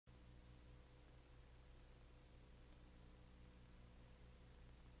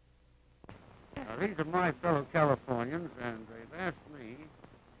These are my fellow Californians, and they've asked me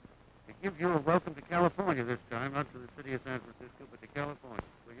to give you a welcome to California this time, not to the city of San Francisco, but to California.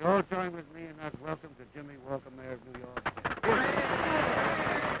 Will you all join with me in that welcome to Jimmy Walker, Mayor of New York?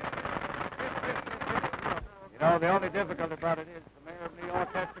 You know, the only difficulty about it is the Mayor of New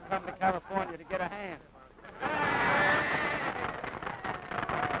York has to come to California to get a hand.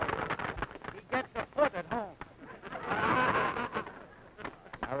 He gets a foot at home.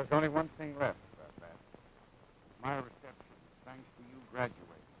 Now, there's only one thing left, Pat. My reception, thanks to you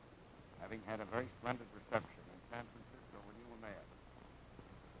graduating, having had a very splendid reception in San Francisco when you were mayor.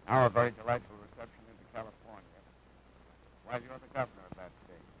 Now a very delightful reception into California while you're the governor of that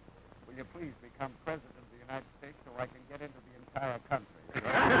state. Will you please become president of the United States so I can get into the entire country?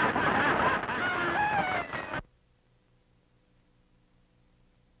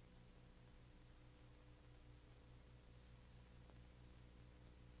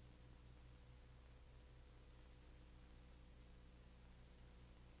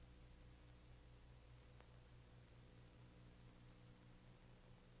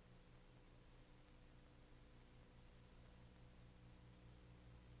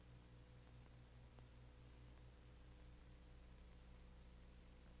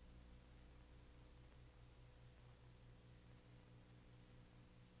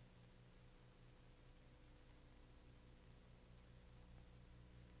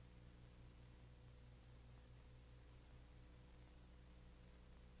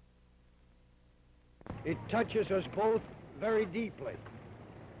 It touches us both very deeply,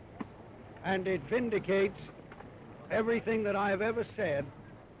 and it vindicates everything that I have ever said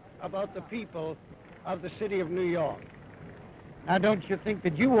about the people of the city of New York. Now, don't you think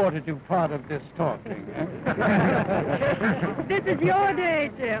that you ought to do part of this talking? This is your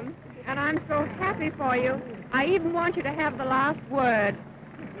day, Jim, and I'm so happy for you. I even want you to have the last word.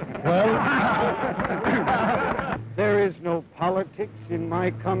 Well, there is no politics in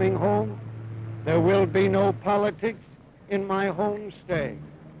my coming home. There will be no politics in my home stay.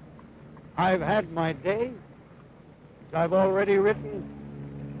 I've had my day. As I've already written,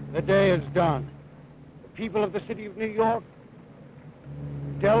 the day is done. The people of the city of New York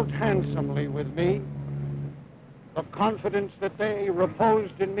dealt handsomely with me. The confidence that they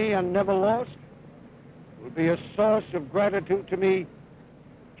reposed in me and never lost will be a source of gratitude to me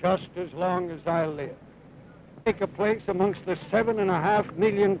just as long as I live. Take a place amongst the 7.5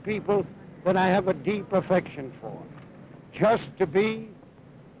 million people that I have a deep affection for. Just to be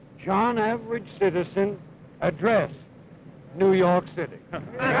John Average Citizen, address New York City.